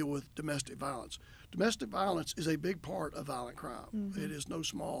to deal with domestic violence. Domestic violence is a big part of violent crime. It is no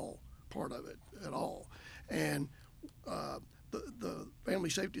small part of it at all. And the Family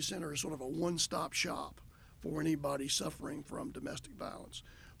Safety Center is sort of a one-stop shop for anybody suffering from domestic violence.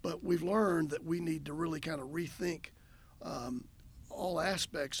 But we've learned that we need to really kind of rethink all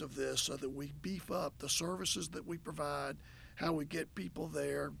aspects of this so that we beef up the services that we provide, how we get people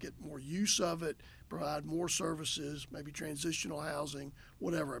there, get more use of it, provide more services, maybe transitional housing,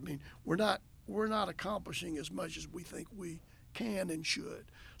 whatever. I mean, we're not accomplishing as much as we think we can and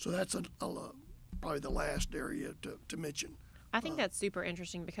should. So that's probably the last area to mention. I think that's super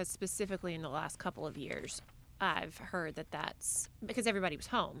interesting because specifically in the last couple of years, I've heard that's because everybody was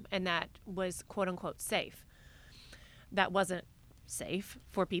home and that was quote unquote safe. That wasn't safe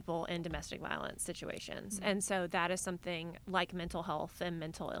for people in domestic violence situations. And so that is something like mental health and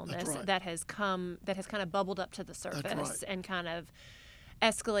mental illness that has kind of bubbled up to the surface and kind of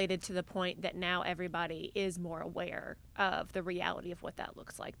escalated to the point that now everybody is more aware of the reality of what that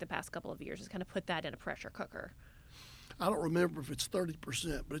looks like. The past couple of years has kind of put that in a pressure cooker. I don't remember if it's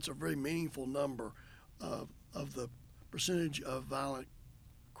 30%, but it's a very meaningful number of the percentage of violent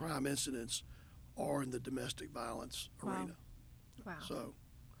crime incidents are in the domestic violence arena. Wow. So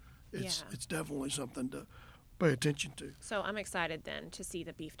it's definitely something to pay attention to. So I'm excited then to see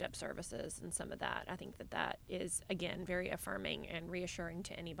the beefed up services and some of that. I think that is, again, very affirming and reassuring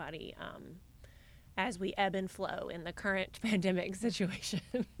to anybody as we ebb and flow in the current pandemic situation.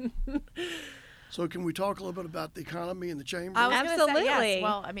 So can we talk a little bit about the economy and the chamber? I was gonna say, Absolutely. yes.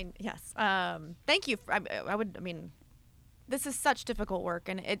 Well, I mean, yes. Thank you. This is such difficult work,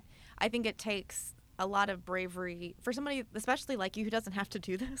 and I think it takes a lot of bravery for somebody, especially like you, who doesn't have to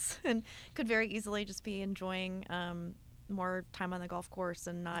do this and could very easily just be enjoying more time on the golf course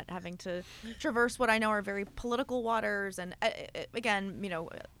and not having to traverse what I know are very political waters. And again,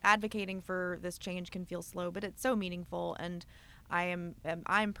 advocating for this change can feel slow, but it's so meaningful. And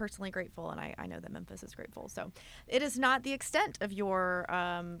I'm personally grateful, and I know that Memphis is grateful. So it is not the extent of your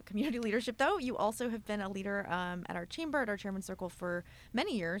community leadership, though. You also have been a leader at our chamber, at our Chairman's Circle for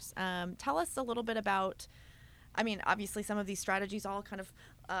many years. Tell us a little bit about, obviously some of these strategies all kind of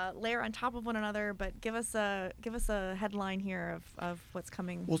layer on top of one another, but give us a headline here of what's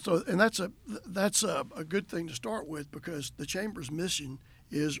coming. Well, that's a good thing to start with, because the Chamber's mission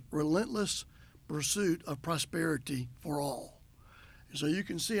is relentless pursuit of prosperity for all. So you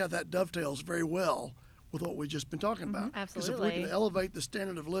can see how that dovetails very well with what we've just been talking about. Absolutely. Because if we can elevate the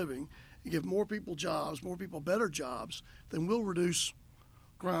standard of living and give more people jobs, more people better jobs, then we'll reduce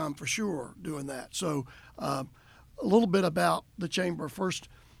crime for sure doing that. So a little bit about the Chamber. First,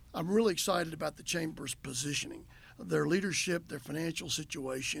 I'm really excited about the Chamber's positioning. Their leadership, their financial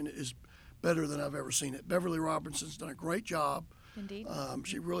situation is better than I've ever seen it. Beverly Robinson's done a great job. Indeed.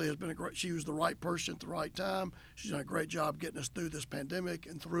 She really has been she was the right person at the right time. She's done a great job getting us through this pandemic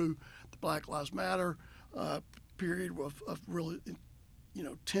and through the Black Lives Matter period of really,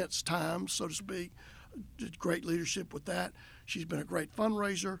 tense times, so to speak. Did great leadership with that. She's been a great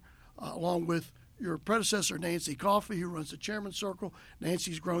fundraiser, along with your predecessor, Nancy Coffey, who runs the Chairman's Circle.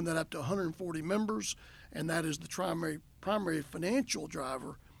 Nancy's grown that up to 140 members, and that is the primary financial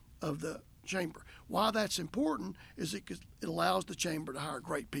driver of the Chamber. Why that's important is it allows the Chamber to hire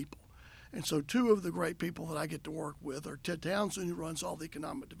great people. And so two of the great people that I get to work with are Ted Townsend, who runs all the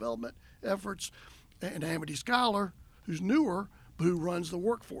economic development efforts, and Amity Schuyler, who's newer, but who runs the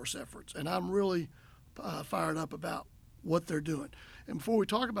workforce efforts. And I'm really fired up about what they're doing. And before we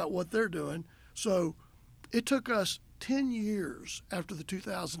talk about what they're doing, so it took us 10 years after the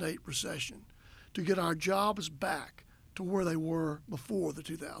 2008 recession to get our jobs back to where they were before the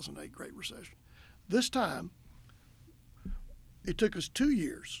 2008 Great Recession. This time, it took us 2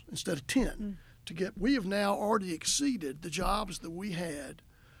 years instead of 10 to get. We have now already exceeded the jobs that we had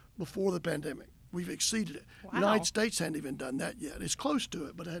before the pandemic. We've exceeded it. Wow. The United States hadn't even done that yet. It's close to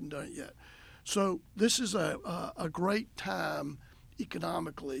it, but it hadn't done it yet. So this is a great time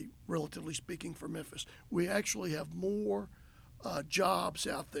economically, relatively speaking, for Memphis. We actually have more jobs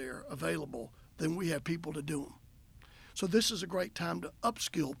out there available than we have people to do them. So this is a great time to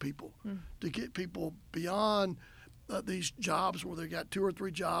upskill people, to get people beyond these jobs where they got 2 or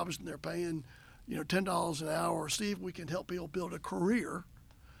 3 jobs and they're paying, $10 an hour. See if we can help people build a career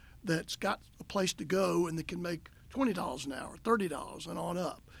that's got a place to go and that can make $20 an hour, $30 and on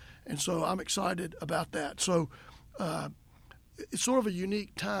up. And so I'm excited about that. So it's sort of a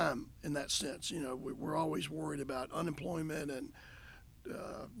unique time in that sense. We're always worried about unemployment and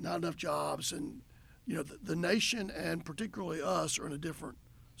not enough jobs. And, the nation and particularly us are in a different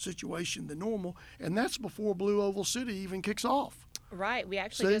situation than normal. And that's before Blue Oval City even kicks off. Right. We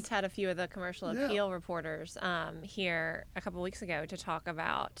actually See? just had a few of the commercial appeal reporters here a couple of weeks ago to talk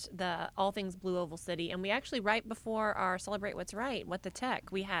about all things Blue Oval City. And we actually, right before our Celebrate What's Right, What the Tech,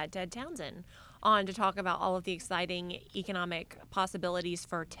 we had Ted Townsend on to talk about all of the exciting economic possibilities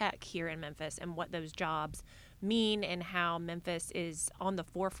for tech here in Memphis and what those jobs mean and how Memphis is on the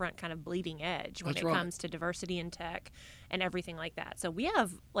forefront, kind of bleeding edge when That's it right. comes to diversity in tech and everything like that. So we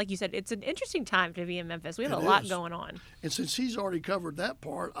have, like you said, it's an interesting time to be in Memphis. We have It a lot is. going on. And since he's already covered that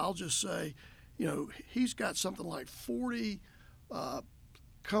part, I'll just say, he's got something like 40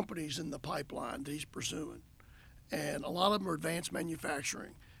 companies in the pipeline that he's pursuing. And a lot of them are advanced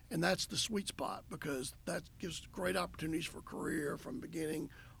manufacturing. And that's the sweet spot because that gives great opportunities for career from beginning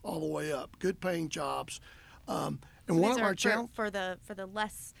all the way up. Good paying jobs. And So one these of are our challenges. for the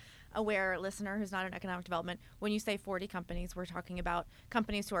less aware listener who's not in economic development, when you say 40 companies, we're talking about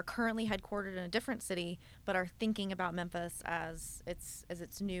companies who are currently headquartered in a different city but are thinking about Memphis as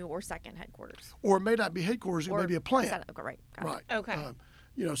its new or second headquarters. Or it may not be headquarters, it may be a plant. Okay, right. Got it. Right. Okay.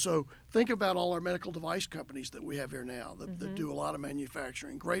 So think about all our medical device companies that we have here now that do a lot of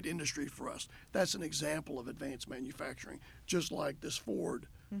manufacturing. Great industry for us. That's an example of advanced manufacturing, just like this Ford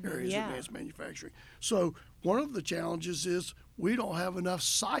area is Yeah. advanced manufacturing. So one of the challenges is we don't have enough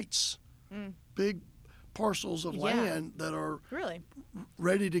sites, big parcels of Yeah. land that are Really?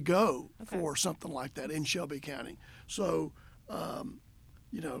 ready to go Okay. for something like that in Shelby County. So,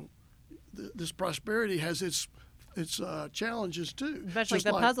 this prosperity has its challenges too. Much like Just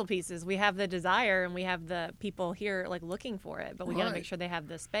the puzzle pieces, we have the desire and we have the people here looking for it, but we got to Right. make sure they have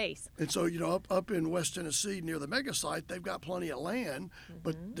the space. And so, up in West Tennessee near the mega site, they've got plenty of land,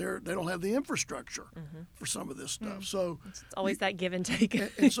 but they don't have the infrastructure for some of this stuff. So It's always that give and take.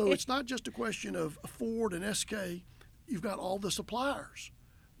 and so it's not just a question of Ford and SK. You've got all the suppliers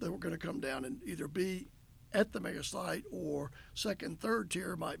that were going to come down and either be at the mega site or second, third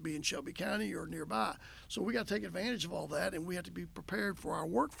tier might be in Shelby County or nearby. So we got to take advantage of all that, and we have to be prepared for our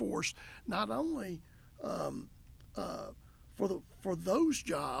workforce, not only for those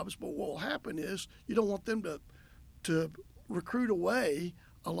jobs, but what will happen is you don't want them to recruit away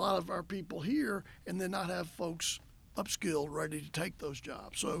a lot of our people here and then not have folks upskilled, ready to take those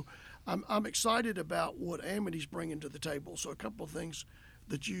jobs. So I'm excited about what Amity's bringing to the table. So a couple of things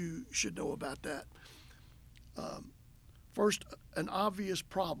that you should know about that. First, an obvious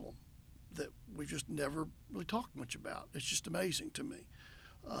problem that we just never really talked much about, it's just amazing to me,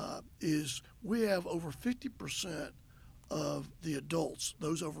 is we have over 50% of the adults,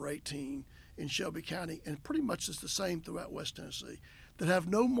 those over 18 in Shelby County, and pretty much it's the same throughout West Tennessee, that have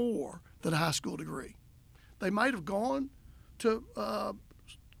no more than a high school degree. They might have gone to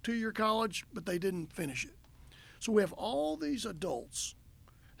two-year college, but they didn't finish it. So we have all these adults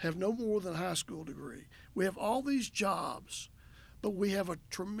have no more than a high school degree. We have all these jobs, but we have a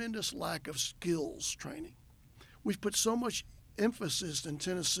tremendous lack of skills training. We've put so much emphasis in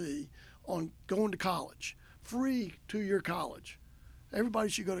Tennessee on going to college, free two-year college. Everybody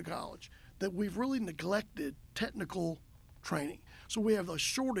should go to college, that we've really neglected technical training. So we have a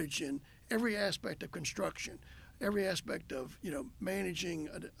shortage in every aspect of construction, every aspect of managing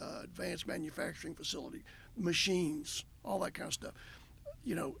an advanced manufacturing facility, machines, all that kind of stuff.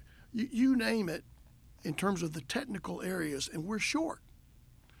 You name it in terms of the technical areas, and we're short.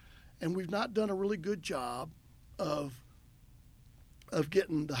 And we've not done a really good job of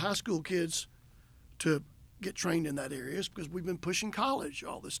getting the high school kids to get trained in that areas because we've been pushing college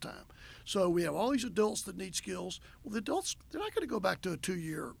all this time. So we have all these adults that need skills. Well, the adults, they're not going to go back to a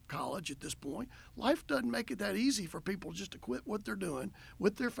two-year college at this point. Life doesn't make it that easy for people just to quit what they're doing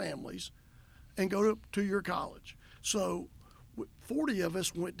with their families and go to two-year college. So 40 of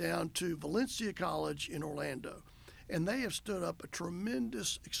us went down to Valencia College in Orlando, and they have stood up a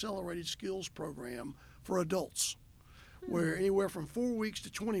tremendous accelerated skills program for adults where anywhere from 4 weeks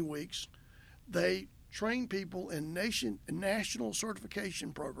to 20 weeks, they train people in national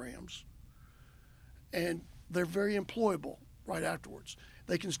certification programs, and they're very employable right afterwards.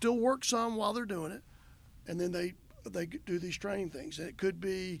 They can still work some while they're doing it, and then they do these training things. And it could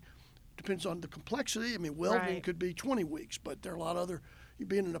be, depends on the complexity. I mean, welding could be 20 weeks, but there are a lot of other,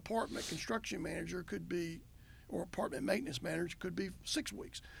 being an apartment construction manager could be, or apartment maintenance manager could be 6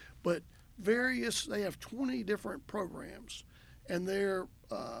 weeks. But they have 20 different programs, and they've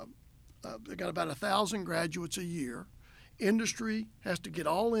got about 1,000 graduates a year. Industry has to get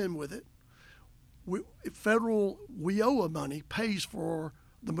all in with it. Federal WIOA money pays for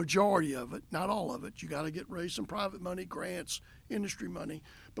the majority of it, not all of it. You got to raise some private money, grants, industry money,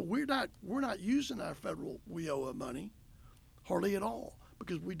 but we're not using our federal WIOA money hardly at all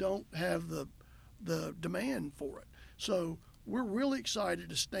because we don't have the demand for it. So we're really excited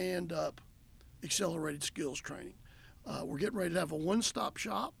to stand up accelerated skills training. We're getting ready to have a one-stop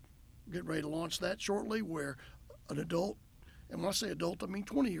shop. We're getting ready to launch that shortly, where an adult, and when I say adult, I mean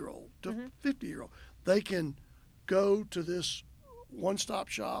 20-year-old to 50-year-old, they can go to this one-stop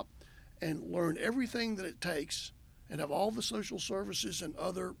shop and learn everything that it takes and have all the social services and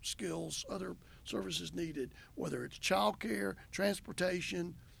other skills, other services needed, whether it's childcare,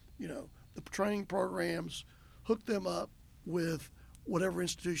 transportation, the training programs, hook them up with whatever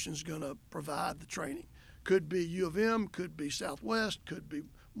institution is going to provide the training. Could be U of M, could be Southwest, could be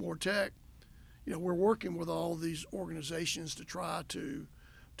Moore-Tech. We're working with all these organizations to try to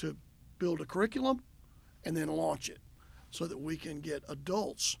build a curriculum and then launch it so that we can get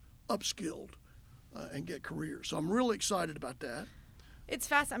adults upskilled and get careers. So I'm really excited about that. It's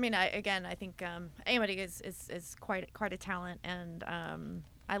fast. I mean, I think Amity is quite a talent, and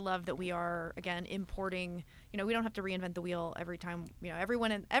I love that we are again importing. We don't have to reinvent the wheel every time.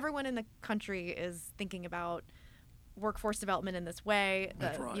 Everyone in the country is thinking about workforce development in this way.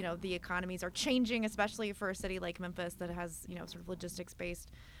 That's right. The economies are changing, especially for a city like Memphis that has sort of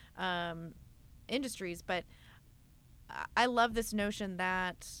logistics-based industries. But I love this notion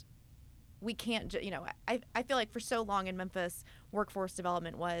that we can't, I feel like for so long in Memphis, workforce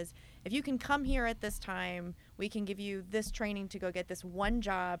development was, if you can come here at this time, we can give you this training to go get this one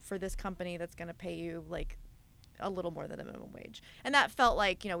job for this company that's going to pay you like a little more than the minimum wage. And that felt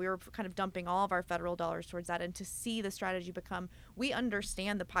like, we were kind of dumping all of our federal dollars towards that. And to see the strategy become, we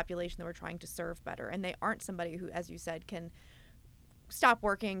understand the population that we're trying to serve better. And they aren't somebody who, as you said, can stop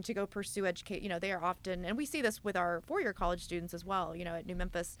working to go pursue educate. They are often, and we see this with our four-year college students as well. At New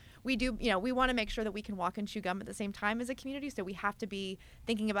Memphis, we do, we want to make sure that we can walk and chew gum at the same time as a community. So we have to be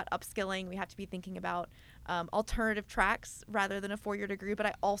thinking about upskilling. We have to be thinking about alternative tracks rather than a four-year degree. But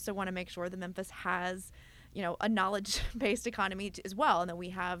I also want to make sure that Memphis has a knowledge-based economy as well, and that we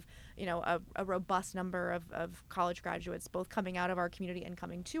have, a robust number of college graduates both coming out of our community and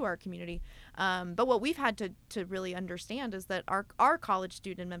coming to our community. But what we've had to really understand is that our college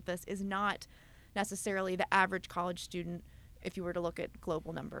student in Memphis is not necessarily the average college student. If you were to look at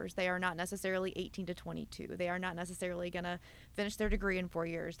global numbers, they are not necessarily 18 to 22. They are not necessarily going to finish their degree in 4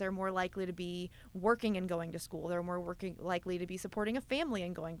 years. They're more likely to be working and going to school. They're more likely to be supporting a family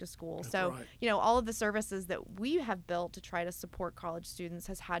and going to school. That's so, right. All of the services that we have built to try to support college students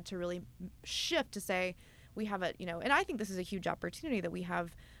has had to really shift to say, we have and I think this is a huge opportunity that we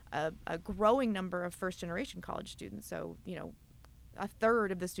have a growing number of first-generation college students. So, a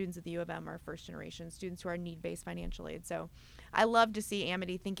third of the students at the U of M are first-generation students who are need-based financial aid. So I love to see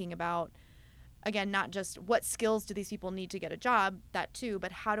Amity thinking about, again, not just what skills do these people need to get a job, that too,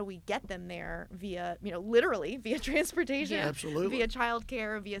 but how do we get them there via, literally via transportation, Absolutely. via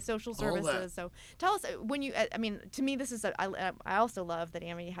childcare, via social All that. services. So tell us, to me, this is, I also love that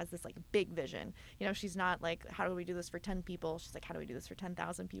Amity has this like big vision. She's not like, how do we do this for 10 people? She's like, how do we do this for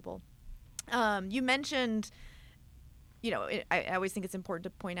 10,000 people? You mentioned, I always think it's important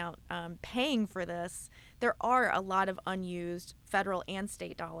to point out, paying for this, there are a lot of unused federal and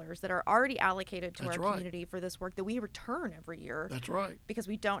state dollars that are already allocated to That's our right. community for this work that we return every year. That's right. Because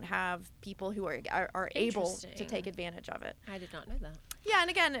we don't have people who are able to take advantage of it. I did not know that. Yeah, and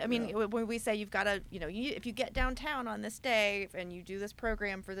again, when we say you've got to, if you get downtown on this day and you do this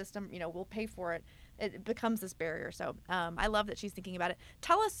program for this, we'll pay for it. It becomes this barrier. So I love that she's thinking about it.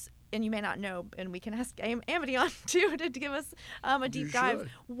 Tell us, and you may not know, and we can ask Amity on too to give us a deep dive. should.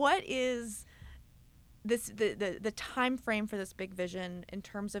 What is the time frame for this big vision in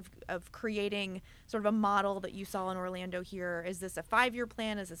terms of creating sort of a model that you saw in Orlando here? Is this a 5-year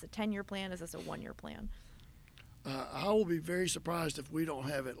plan? Is this a 10-year plan? Is this a 1-year plan? I will be very surprised if we don't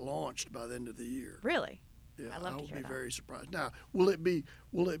have it launched by the end of the year. Really? Yeah, I love to will hear be that. very surprised. Now, will it be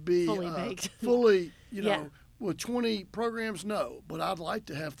Fully baked? fully, Yeah. with 20 programs, no, but I'd like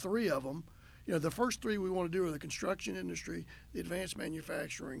to have 3 of them. You know, the first 3 we want to do are the construction industry, the advanced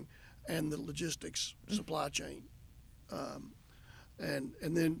manufacturing, and the logistics supply chain, and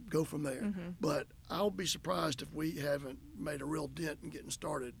then go from there. But I'll be surprised if we haven't made a real dent in getting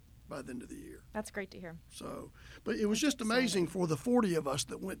started by the end of the year. That's great to hear. So, but it was just amazing for the 40 of us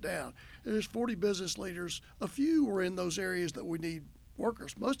that went down. There's 40 business leaders. A few were in those areas that we need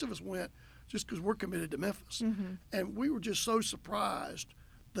workers. Most of us went just because we're committed to Memphis. And we were just so surprised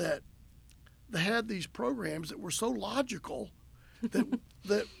that they had these programs that were so logical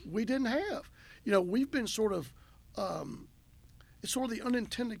that we didn't have. You know, we've been sort of, it's sort of the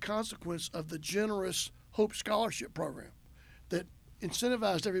unintended consequence of the generous Hope Scholarship Program that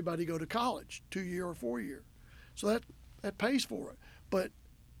incentivized everybody to go to college, 2-year or 4-year. So that pays for it. But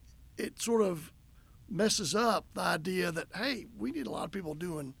it sort of messes up the idea that, hey, we need a lot of people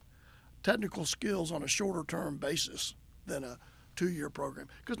doing technical skills on a shorter term basis than a 2-year program,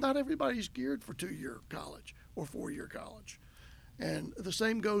 because not everybody's geared for 2-year college or 4-year college. And the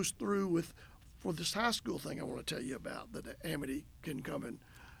same goes through for this high school thing I want to tell you about that Amity can come and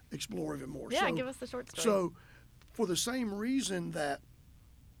explore even more. Yeah, give us the short story. So for the same reason that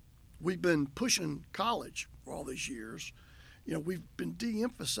we've been pushing college for all these years, you know, we've been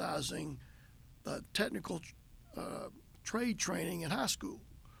de-emphasizing technical trade training in high school,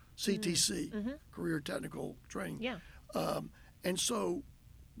 CTC, Career Technical Training. Yeah. And so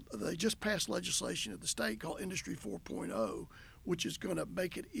they just passed legislation at the state called Industry 4.0, which is going to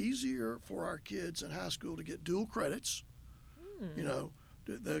make it easier for our kids in high school to get dual credits. You know,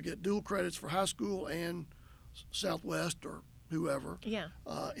 they'll get dual credits for high school and Southwest or whoever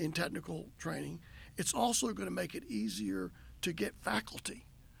in technical training. It's also going to make it easier to get faculty,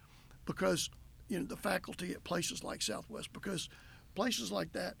 because, you know, the faculty at places like Southwest, because places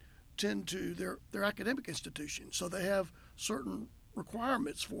like that tend to, they're academic institutions, so they have certain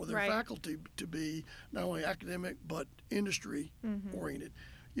requirements for their faculty to be not only academic but industry oriented.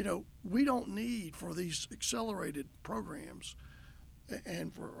 You know, we don't need, for these accelerated programs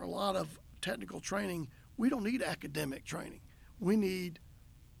and for a lot of technical training, we don't need academic training. We need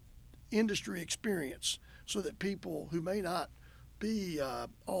industry experience, so that people who may not be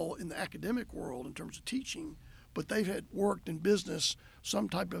all in the academic world in terms of teaching, but they've had worked in business, some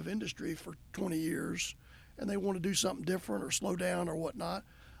type of industry for 20 years, and they want to do something different or slow down or whatnot.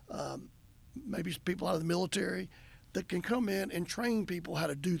 Maybe people out of the military that can come in and train people how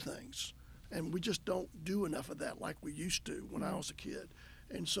to do things. And we just don't do enough of that like we used to when I was a kid.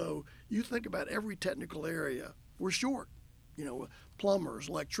 And so you think about every technical area, we're short. You know, plumbers,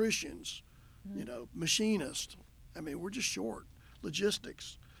 electricians, you know, machinists. I mean, we're just short.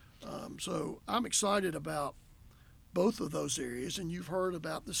 Logistics. So I'm excited about both of those areas, and you've heard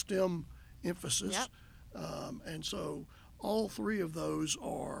about the STEM emphasis. Yep. And so all 3 of those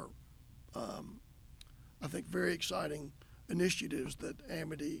are, I think, very exciting initiatives that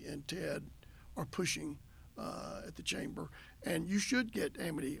Amity and Ted are pushing at the chamber. And you should get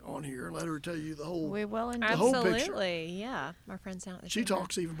Amity on here and let her tell you the whole We will indeed. the whole picture. Absolutely, yeah. Our friends down at the She chamber.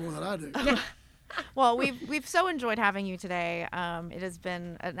 talks even more than I do. Well, we've so enjoyed having you today. It has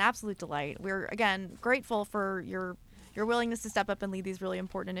been an absolute delight. We're, again, grateful for your willingness to step up and lead these really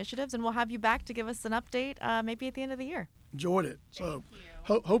important initiatives, and we'll have you back to give us an update maybe at the end of the year. Enjoyed it. So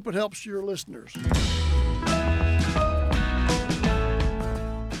hope it helps your listeners.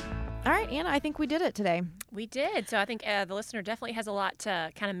 All right, Anna, I think we did it today. We did. So I think the listener definitely has a lot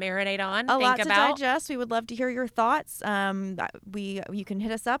to kind of marinate on, A think lot to about. digest. We would love to hear your thoughts. You can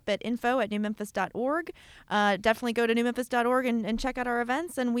hit us up at info@newmemphis.org. Definitely go to newmemphis.org and check out our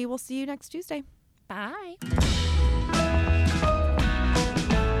events, and we will see you next Tuesday. Bye.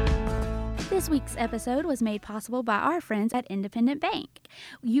 This week's episode was made possible by our friends at Independent Bank.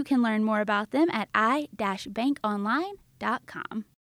 You can learn more about them at i-bankonline.com.